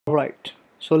Alright,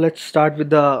 so let's start with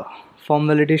the form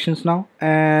validations now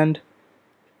and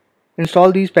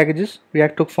install these packages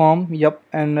React hook form, yup,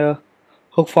 and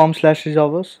hook form slash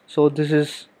resolvers. So this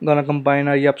is gonna combine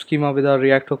our yup schema with our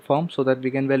React hook form so that we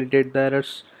can validate the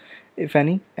errors if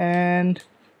any, and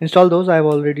install those. I've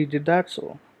already did that,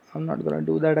 so I'm not gonna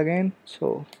do that again.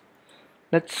 So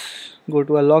let's go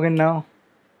to a login now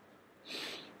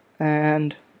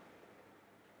and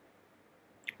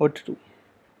what to do.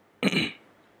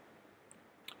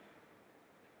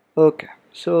 Okay,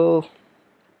 so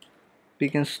we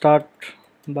can start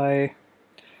by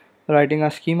writing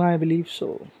a schema, I believe.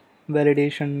 So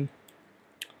validation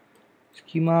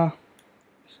schema,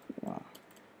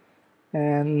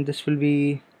 and this will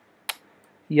be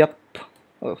yup.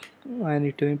 Oh, I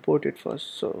need to import it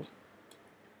first, so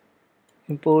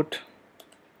import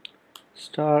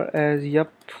star as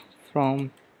yup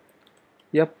from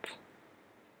yup,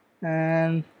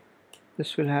 and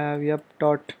this will have yup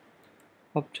dot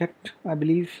object, I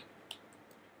believe,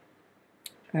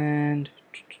 and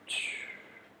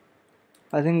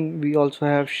I think we also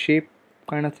have shape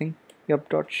kind of thing, yup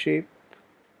dot shape,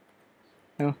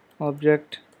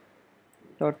 object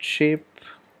dot shape.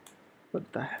 What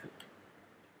the hell?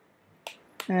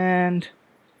 And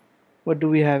what do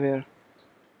we have here?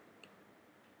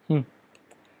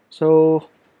 So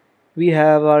we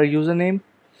have our username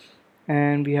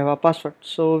and we have our password.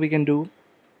 So we can do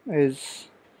is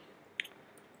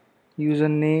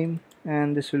username,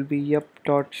 and this will be yup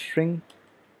dot string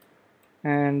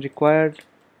and required,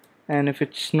 and if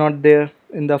it's not there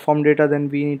in the form data, then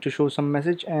we need to show some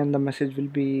message, and the message will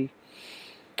be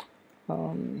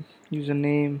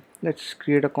username. Let's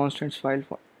create a constants file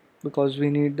for, because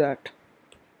we need that.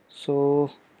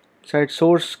 So inside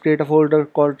source, create a folder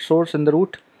called source in the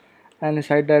root, and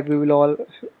inside that we will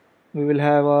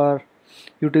have our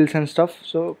utils and stuff.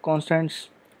 So constants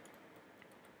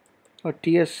or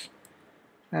ts,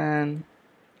 and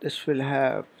this will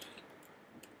have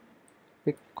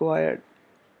required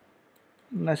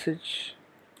message,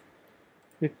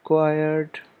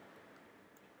 required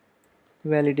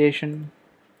validation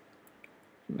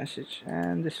message,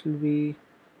 and this will be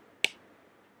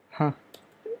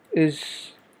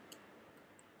is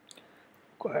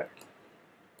required.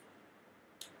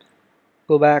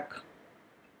 Go back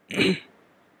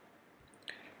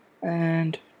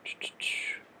and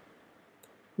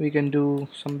we can do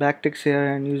some backticks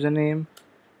here, and username,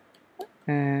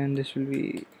 and this will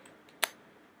be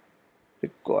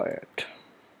required,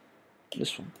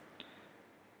 this one,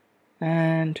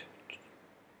 and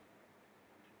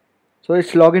so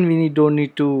it's login. We don't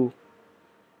need to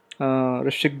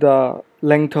restrict the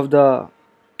length of the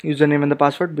username and the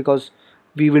password, because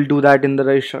we will do that in the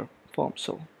register form.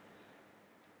 So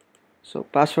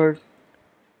password,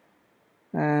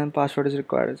 and password is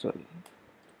required as well,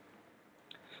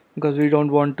 because we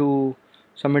don't want to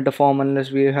submit the form unless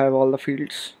we have all the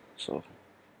fields. So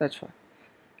that's why,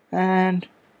 and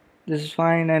this is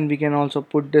fine, and we can also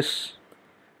put this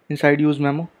inside use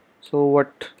memo. So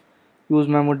what use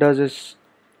memo does is,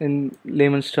 in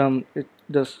layman's term, it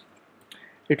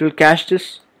will cache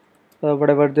this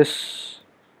whatever this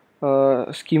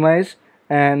schema is,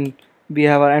 and we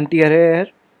have our empty array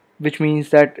here, which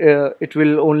means that it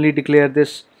will only declare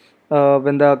this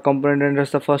when the component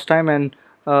renders the first time, and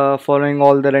following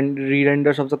all the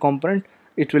re-renders of the component,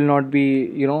 it will not be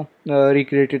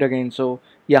recreated again. So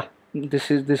yeah, this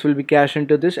will be cached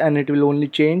into this, and it will only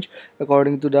change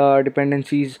according to the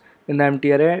dependencies in the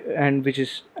empty array, and which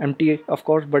is empty of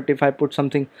course. But if I put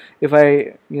something, if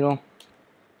I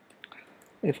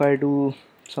if I do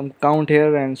some count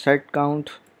here and set count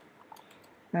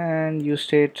and use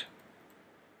state,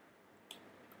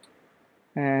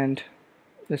 and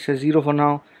let's say 0 for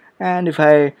now, and if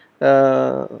I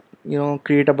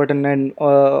create a button, and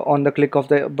on the click of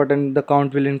the button the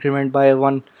count will increment by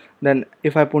 1, then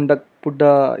if I put the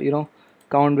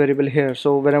count variable here,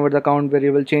 so whenever the count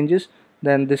variable changes,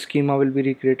 then this schema will be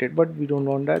recreated. But we don't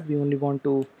want that. We only want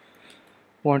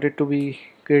it to be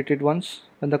created once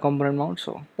when the component mounts,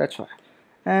 so that's why.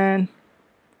 And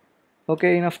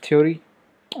okay, enough theory.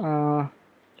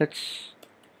 Let's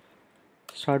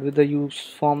start with the use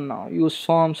form now. Use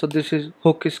form, so this is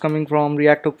hook is coming from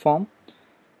React hook form.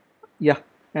 Yeah,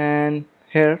 and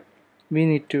here we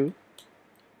need to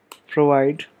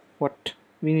provide what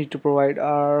we need to provide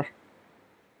our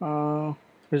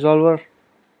resolver,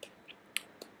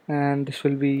 and this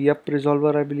will be yup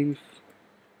resolver, I believe.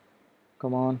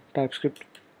 Come on, TypeScript.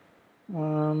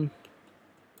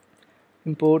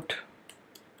 Import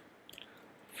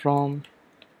from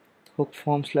hook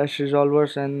form slash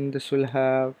resolvers, and this will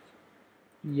have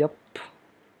yup,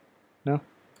 no,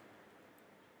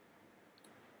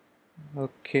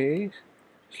 Okay,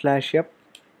 slash yep,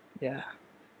 yeah,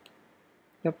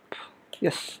 yep,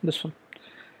 yes, this one.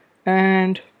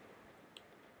 And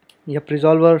yep,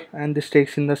 resolver, and this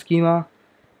takes in the schema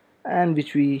and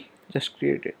which we just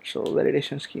created, so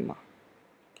validation schema.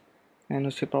 And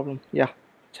what's the problem? Yeah,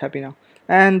 it's happy now.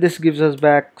 And this gives us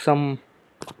back some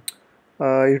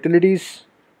utilities.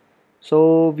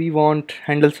 So we want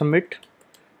handle submit,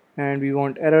 and we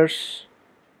want errors.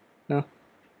 No,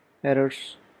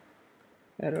 errors,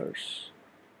 errors.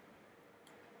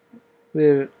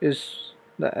 Where is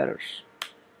the errors?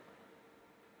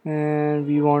 And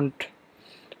we want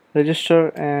register,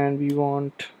 and we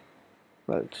want,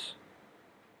 well,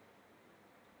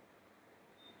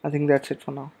 I think that's it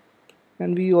for now.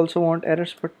 And we also want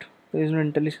errors, but there is no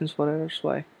intelligence for errors.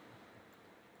 Why?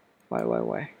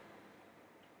 Why?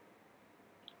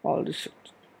 All this.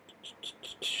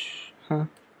 Huh?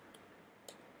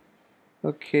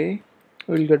 Okay,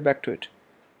 we'll get back to it.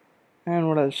 And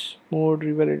what else? Mode,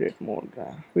 revalidate mode.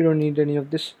 We don't need any of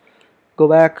this. Go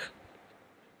back.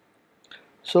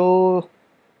 So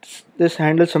this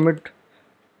handle submit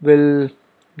will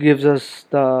give us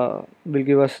the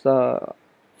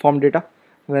form data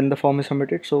when the form is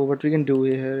submitted. So what we can do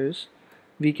here is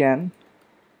we can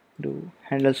do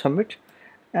handle submit,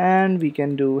 and we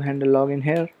can do handle login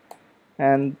here,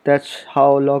 and that's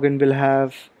how login will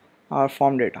have our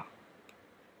form data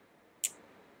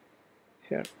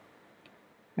here.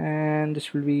 And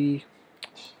this will be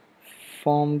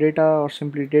form data or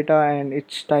simply data, and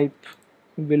its type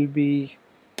will be,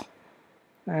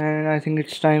 and I think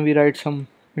it's time we write some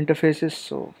interfaces.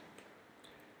 So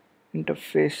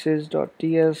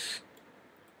interfaces.ts,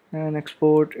 and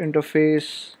export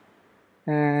interface,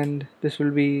 and this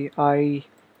will be I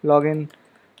login,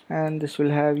 and this will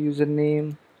have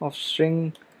username of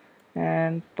string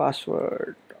and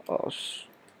of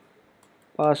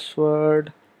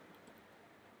password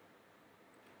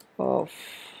of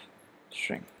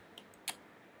string.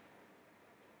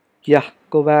 Yeah,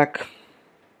 go back.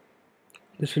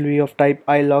 This will be of type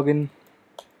I login,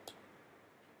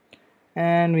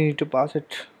 and we need to pass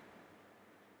it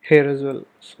here as well.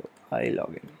 So I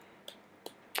login,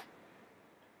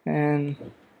 and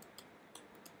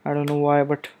I don't know why,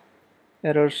 but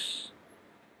errors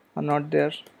are not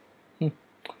there.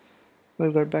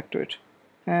 We'll get back to it.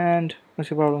 And what's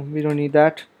the problem? We don't need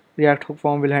that. React hook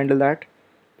form will handle that.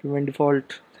 Prevent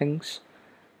default things.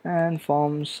 And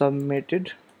form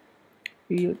submitted.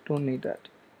 We don't need that.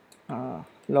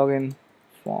 Login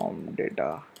form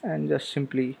data, and just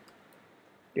simply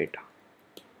data.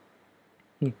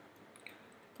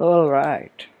 All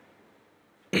right.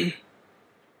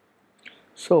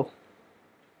 So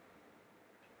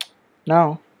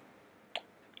now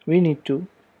we need to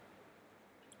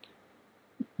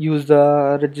use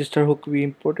the register hook we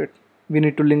imported. We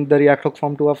need to link the React hook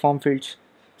form to our form fields,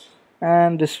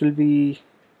 and this will be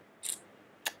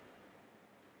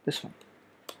this one,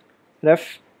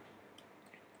 ref,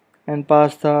 and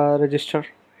pass the register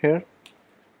here,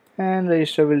 and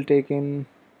register will take in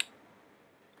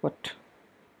what,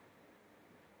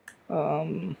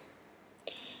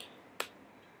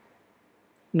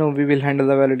 no, we will handle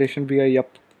the validation via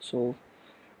yup. So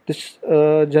this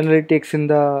generally takes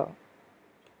in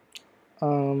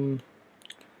um,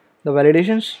 the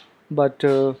validations, but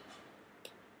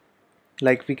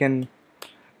like we can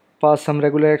pass some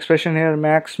regular expression here,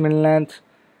 max, min length,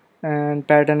 and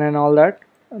pattern and all that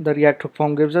the React hook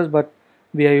form gives us, but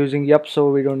we are using yup, so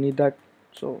we don't need that.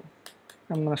 So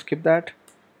I'm gonna skip that.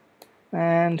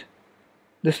 And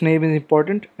this name is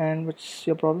important. And what's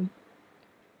your problem?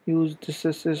 Use this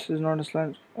is not a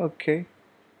slant. Okay,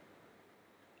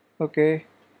 okay,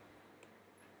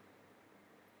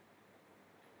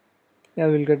 yeah,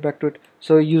 we'll get back to it.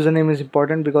 So username is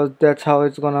important because that's how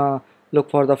it's gonna look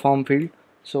for the form field.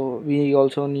 So we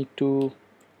also need to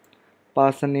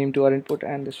pass the name to our input,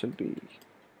 and this will be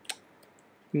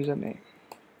username.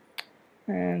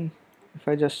 And if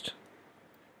I just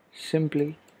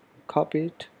simply copy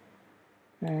it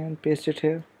and paste it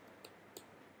here,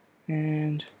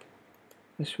 and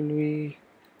this will be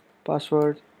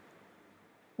password,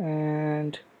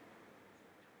 and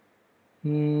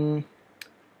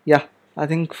yeah, I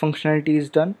think functionality is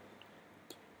done,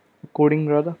 coding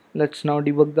rather. Let's now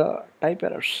debug the type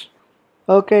errors.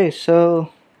 Okay,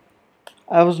 so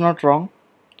I was not wrong.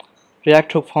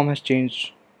 React hook form has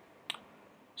changed.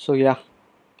 So yeah,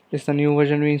 this is the new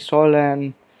version we installed,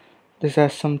 and this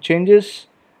has some changes,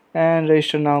 and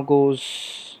register now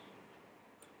goes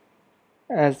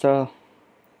as the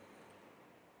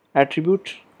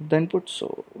attribute of the input,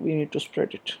 so we need to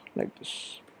spread it like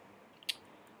this.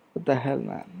 What the hell,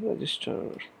 man?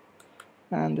 Register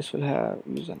and this will have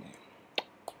username,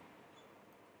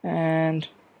 and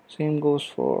same goes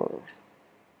for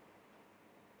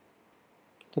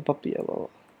the puppy above,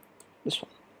 this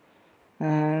one,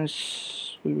 and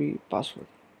this will be password.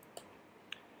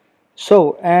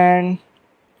 So, and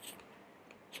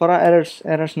for our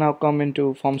errors now come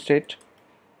into form state,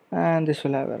 and this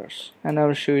will have errors, and I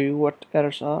will show you what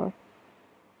errors are,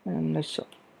 and let's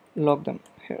log them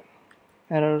here.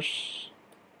 Errors,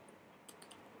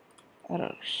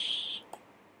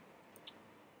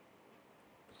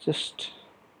 just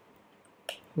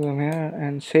go them here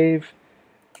and save,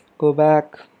 go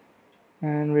back,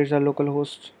 and where's our local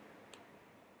host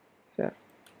here,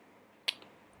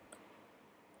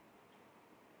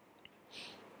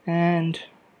 and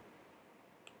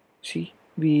see,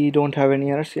 we don't have any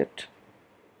errors yet.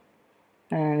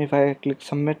 And if I click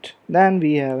submit, then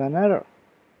we have an error,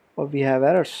 or we have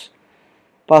errors.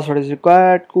 Password is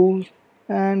required, cool,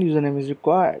 and username is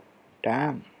required.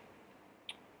 Damn.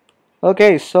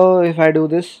 Okay, so if I do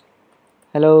this,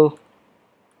 hello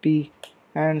p,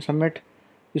 and submit,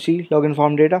 you see login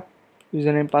form data,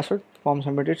 username, password, form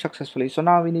submitted successfully. So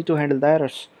now we need to handle the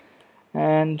errors,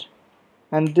 and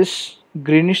this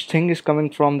greenish thing is coming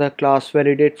from the class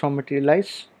validate from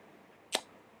materialize.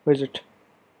 Where is it?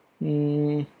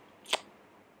 Where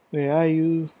are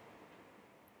you?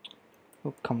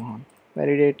 Oh, come on,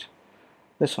 validate,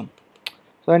 this one.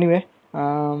 So anyway,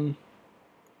 where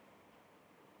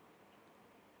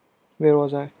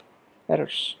was I?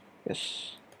 Errors,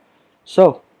 yes.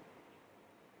 So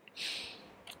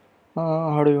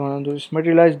how do we want to do this?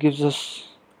 Materialize gives us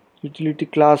utility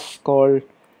class called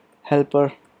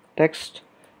helper text,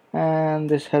 and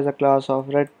this has a class of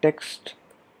red text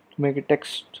to make it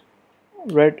text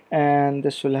red, and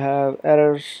this will have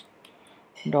errors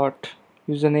dot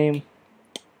username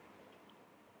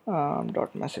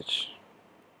dot message,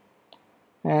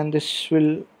 and this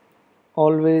will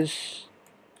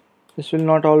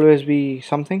not always be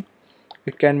something,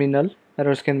 it can be null,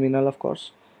 errors can be null of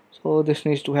course, so this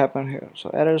needs to happen here.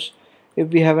 So errors, if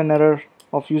we have an error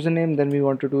of username, then we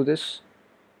want to do this,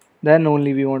 then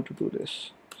only we want to do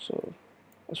this. So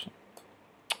this one,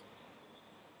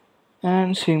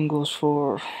 and same goes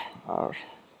for our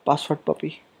password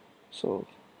puppy. So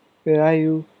where are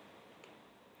you?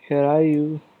 Here are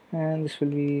you, and this will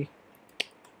be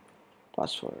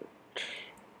password,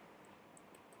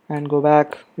 and go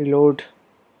back, reload,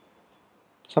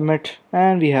 submit,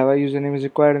 and we have a username is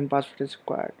required and password is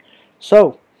required.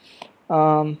 So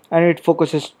and it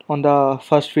focuses on the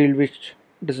first field which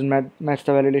doesn't match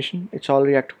the validation, it's all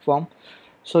reactive form.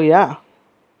 So yeah,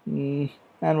 and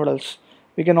what else,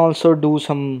 we can also do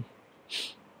some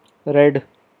red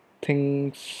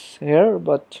things here,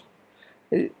 but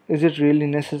is it really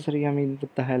necessary? I mean,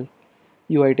 what the hell,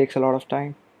 UI takes a lot of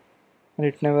time and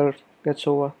it never gets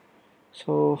over.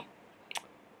 So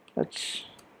let's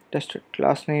test it.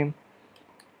 Class name,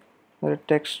 red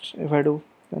text, if I do,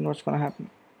 then what's gonna happen?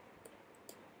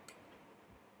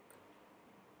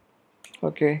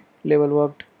 Okay, label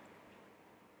worked,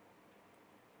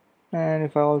 and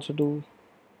if I also do,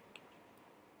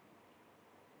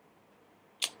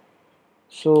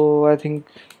 so I think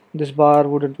this bar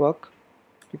wouldn't work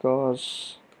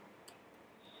because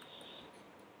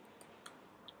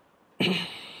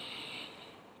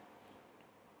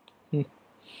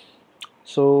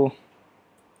so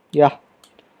yeah,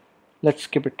 let's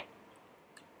skip it.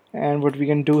 And what we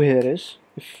can do here is,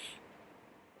 if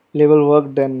label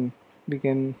work, then we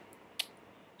can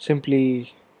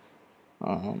simply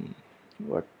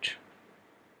what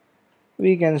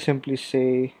we can simply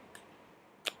say,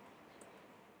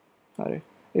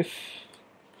 if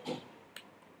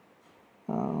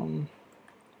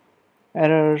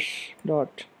errors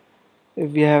dot,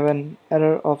 if we have an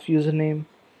error of username,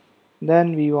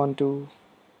 then we want to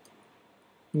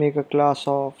make a class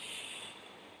of,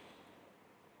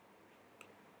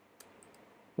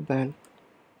 what the hell,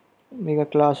 make a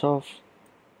class of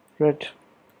red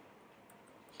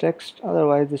text,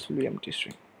 otherwise this will be empty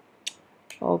string.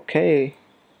 Okay,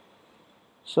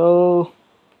 so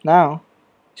now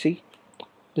see,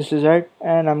 this is it,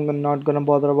 and I'm not gonna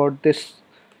bother about this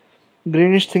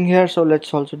greenish thing here. So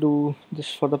let's also do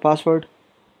this for the password,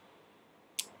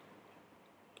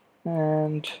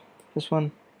 and this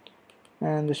one,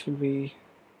 and this will be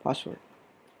password,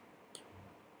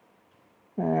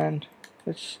 and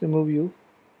let's remove you,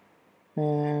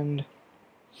 and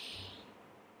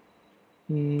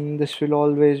this will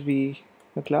always be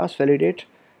a class validate,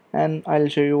 and I'll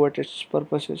show you what its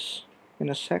purpose is in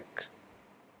a sec.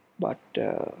 But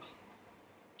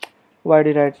why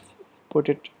did I put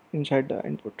it inside the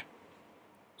input?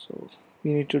 So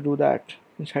we need to do that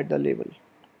inside the label.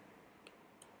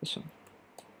 This one.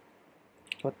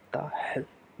 What the hell?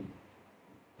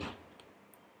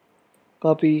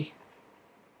 Copy,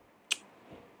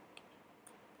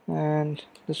 and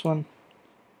this one,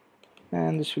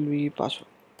 and this will be password.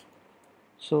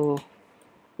 So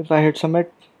if I hit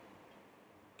submit,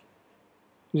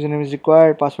 username is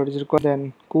required, password is required,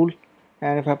 then cool.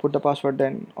 And if I put the password,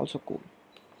 then also cool.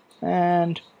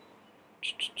 And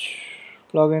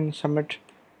login, submit,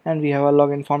 and we have a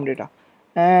login form data.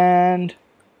 And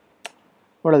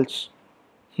what else?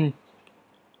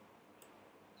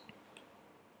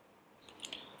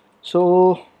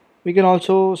 So we can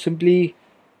also simply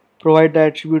provide the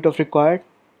attribute of required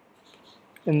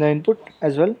in the input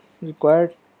as well,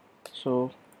 required.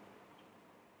 So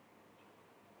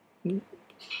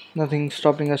nothing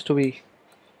stopping us to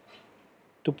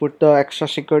put the extra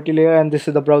security layer, and this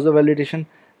is the browser validation.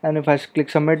 And if I click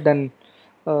submit, then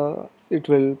it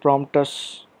will prompt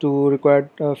us to require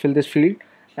fill this field,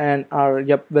 and our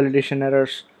yep validation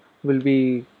errors will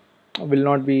be will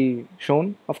not be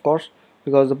shown, of course,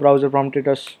 because the browser prompted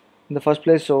us in the first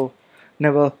place, so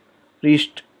never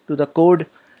reached to the code.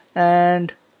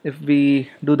 And if we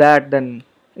do that, then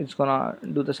it's gonna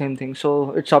do the same thing.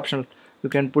 So it's optional. You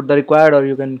can put the required, or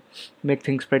you can make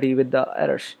things pretty with the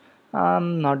errors.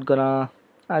 I'm not gonna,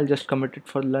 I'll just commit it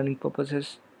for learning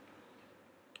purposes,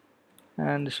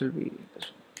 and this will be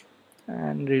this one.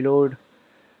 And reload.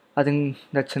 I think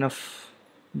that's enough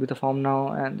with the form now,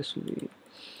 and this will be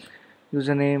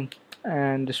username,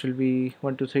 and this will be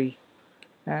 123,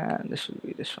 and this will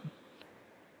be this one.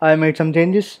 I made some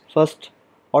changes. First,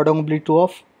 autocomplete to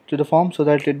off to the form so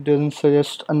that it doesn't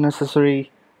suggest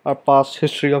unnecessary or past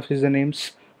history of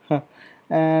usernames.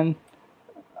 And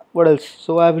what else?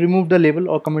 So I've removed the label,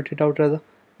 or committed out rather,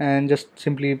 and just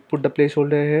simply put the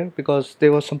placeholder here because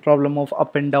there was some problem of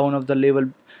up and down of the label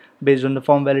based on the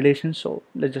form validation. So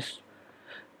let's just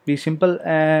be simple.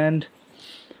 And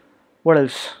what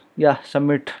else? Yeah,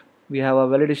 submit. We have our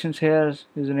validations here: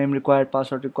 username required,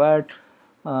 password required.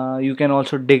 You can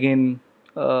also dig in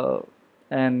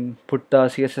and put the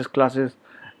CSS classes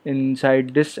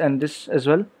inside this and this as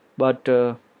well, but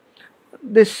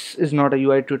this is not a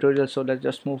UI tutorial, so let's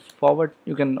just move forward.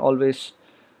 You can always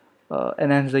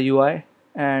enhance the UI,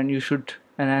 and you should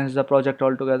enhance the project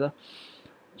altogether.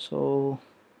 So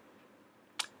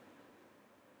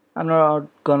I'm not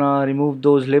gonna remove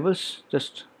those labels,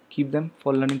 just keep them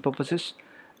for learning purposes.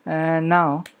 And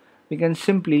now we can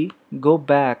simply go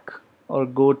back or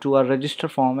go to our register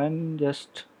form and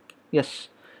just, yes,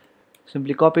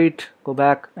 simply copy it, go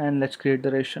back, and let's create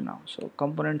the register now. So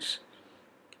components,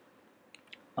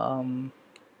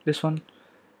 this one,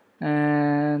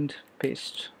 and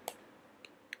paste,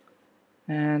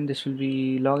 and this will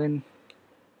be login,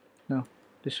 no,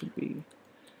 this will be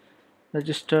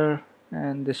register,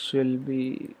 and this will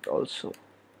be also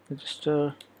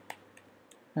register.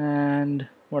 And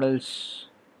what else?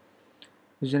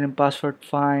 Username, password,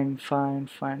 fine, fine,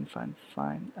 fine, fine,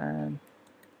 fine. And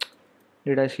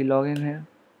did I see login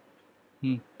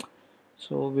here?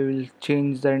 So we will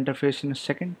change the interface in a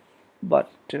second, but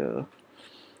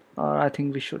I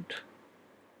think we should.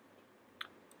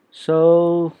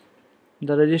 So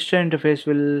the register interface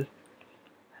will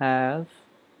have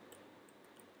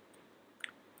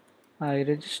I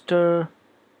register,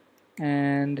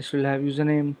 and this will have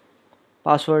username,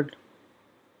 password,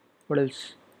 what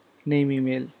else, name,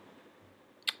 email.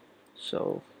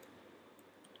 So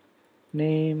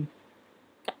name,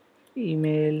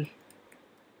 email,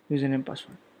 username,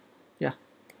 password. Yeah,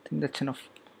 I think that's enough,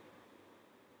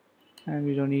 and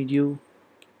we don't need you.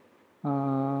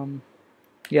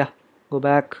 Yeah, go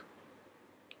back.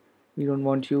 We don't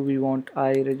want you, we want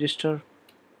I register,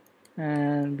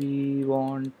 and we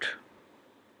want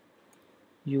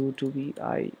you to be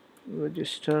I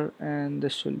register, and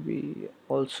this will be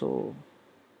also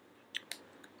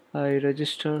I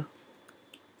register,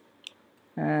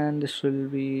 and this will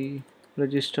be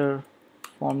register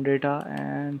form data.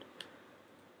 And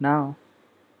now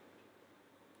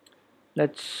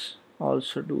let's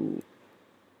also do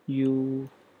you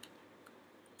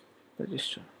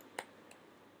register,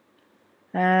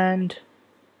 and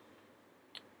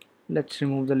let's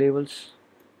remove the labels.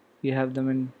 We have them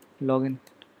in login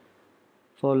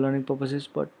for learning purposes,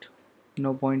 but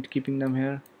no point keeping them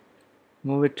here.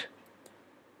 Move it.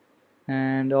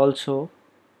 And also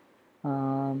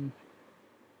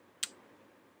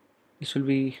this will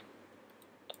be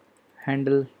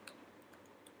handle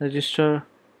register,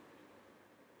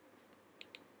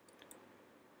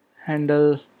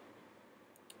 handle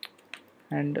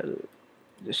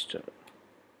register,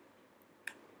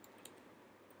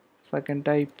 if I can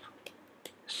type.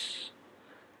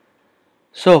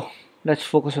 So let's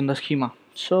focus on the schema.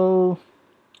 So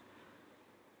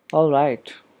all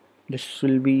right, this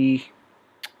will be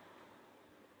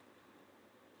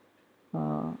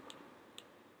uh,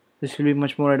 this will be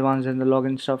much more advanced than the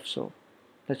login stuff. So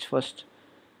let's first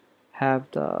have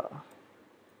the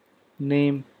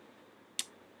name,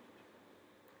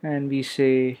 and we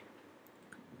say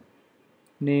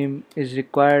name is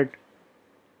required,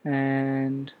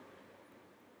 and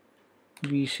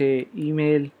we say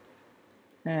email,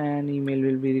 and email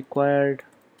will be required,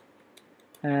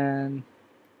 and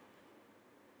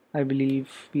I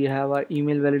believe we have our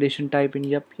email validation type in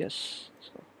yes.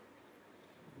 So,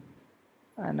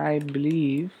 and I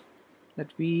believe that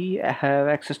we have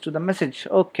access to the message.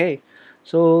 Okay,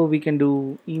 so we can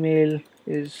do email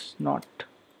is not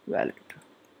valid.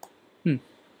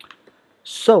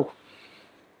 So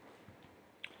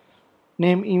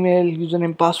name, email,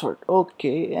 username, password.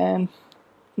 Okay, and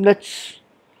let's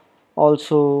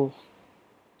also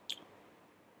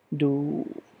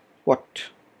do what?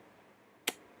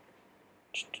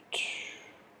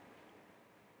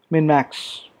 Min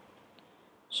max.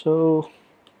 So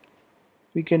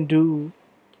we can do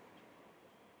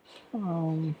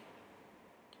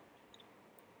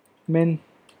min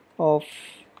of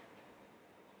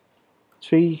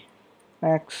 3,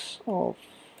 max of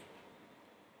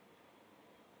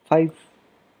 5,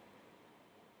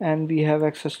 and we have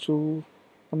access to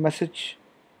a message,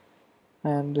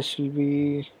 and this will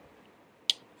be,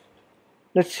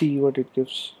 let's see what it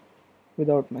gives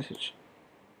without message.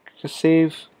 Just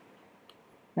save,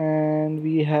 and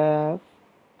we have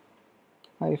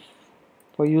I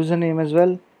for username as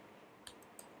well,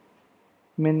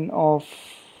 min of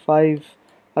 5.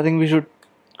 I think we should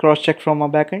cross check from our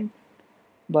backend,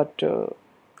 but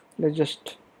let's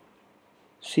just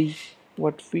see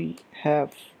what we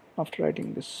have after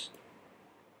writing this.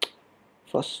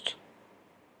 First,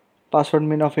 password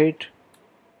min of 8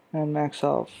 and max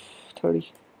of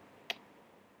 30.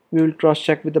 We will cross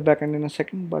check with the backend in a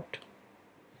second, but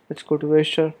let's go to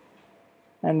register,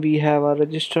 and we have our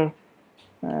register,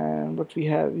 and what we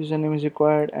have, username is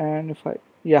required, and if I,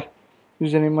 yeah,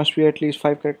 username must be at least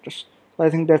 5 characters. So I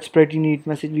think that's pretty neat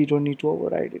message, we don't need to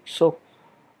override it. So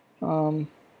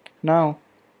now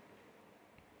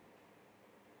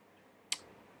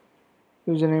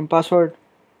username, password,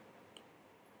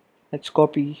 let's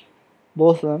copy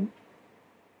both of them,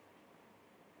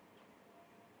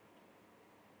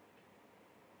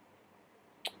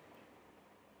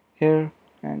 here,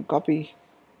 and copy,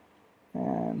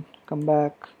 and come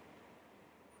back,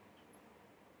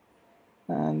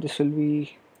 and this will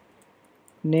be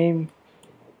name,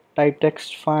 type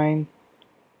text, fine,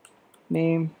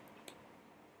 name,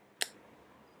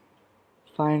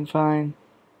 fine,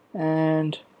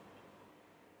 and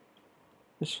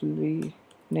this will be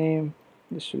name,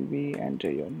 this will be enter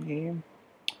your name,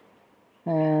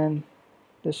 and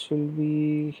this will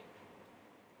be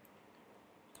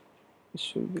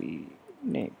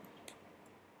name,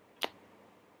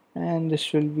 and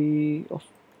this will be of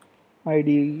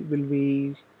ID will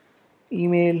be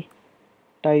email,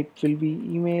 type will be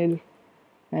email,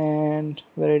 and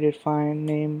validate fine,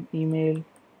 name, email,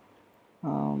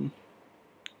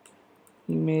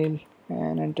 email,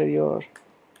 and enter your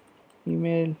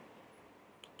email,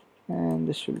 and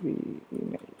this will be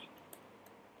email.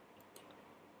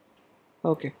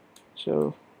 Okay,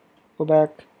 so go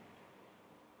back,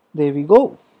 there we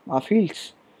go, our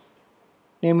fields.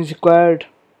 Name is required,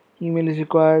 email is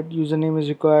required, username is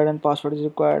required, and password is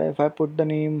required. If I put the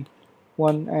name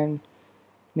 1, and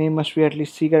name must be at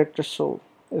least 3 characters, so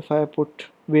if I put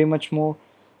way much more,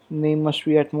 name must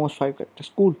be at most 5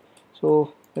 characters. Cool.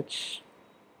 So let's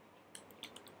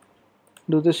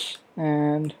do this,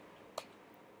 and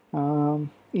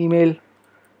email,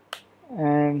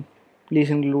 and please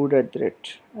include at the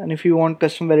rate. And if you want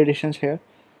custom validations here,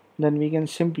 then we can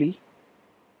simply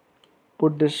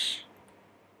put this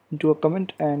into a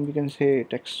comment, and we can say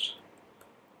text.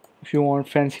 If you want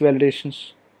fancy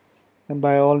validations, then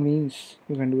by all means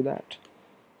you can do that.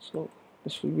 So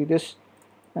this will be this,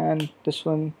 and this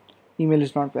one, email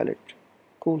is not valid.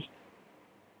 Cool.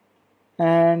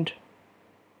 And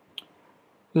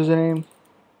username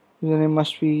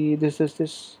must be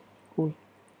this. Cool.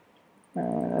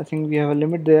 I think we have a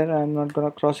limit there, I'm not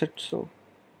gonna cross it. So,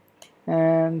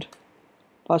 and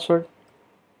password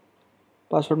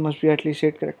must be at least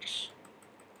 8 characters.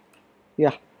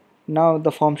 Yeah, now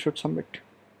the form should submit.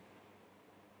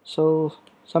 So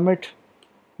submit.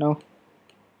 No,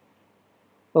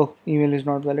 oh, email is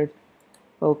not valid.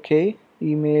 Okay,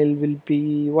 email will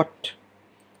be what?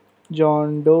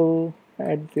 John Doe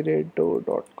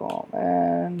 @do.com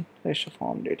and register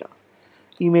form data,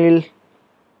 email,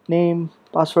 name,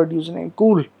 password, username.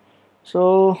 Cool.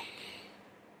 So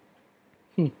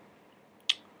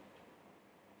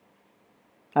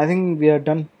I think we are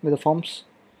done with the forms,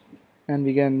 and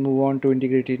we can move on to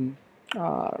integrating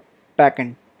our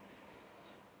backend.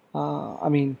 I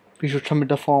mean, we should submit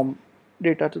the form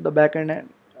data to the backend and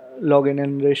log in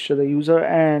and register the user,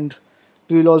 and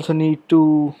we will also need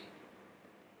to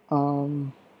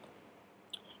um,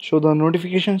 show the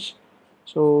notifications.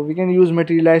 So we can use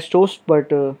materialized toast,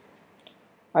 but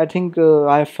I think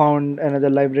I found another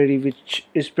library which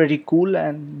is pretty cool,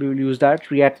 and we will use that.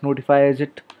 React notifies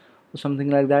it or something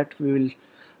like that. We will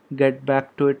get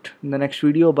back to it in the next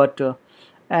video. But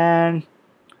and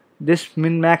this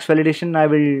min max validation I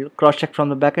will cross check from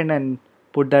the backend and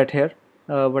put that here,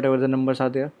 whatever the numbers are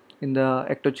there in the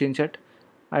active change set.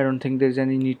 I don't think there's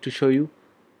any need to show you.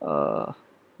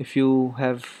 If you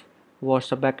have watched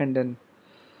the backend, then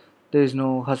there is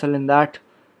no hustle in that.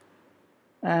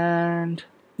 And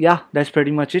yeah, that's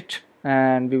pretty much it,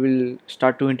 and we will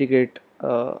start to integrate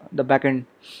the backend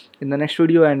in the next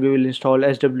video, and we will install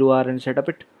SWR and set up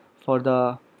it for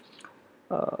the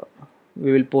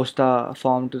we will post the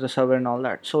form to the server and all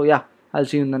that. So yeah, I'll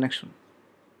see you in the next one.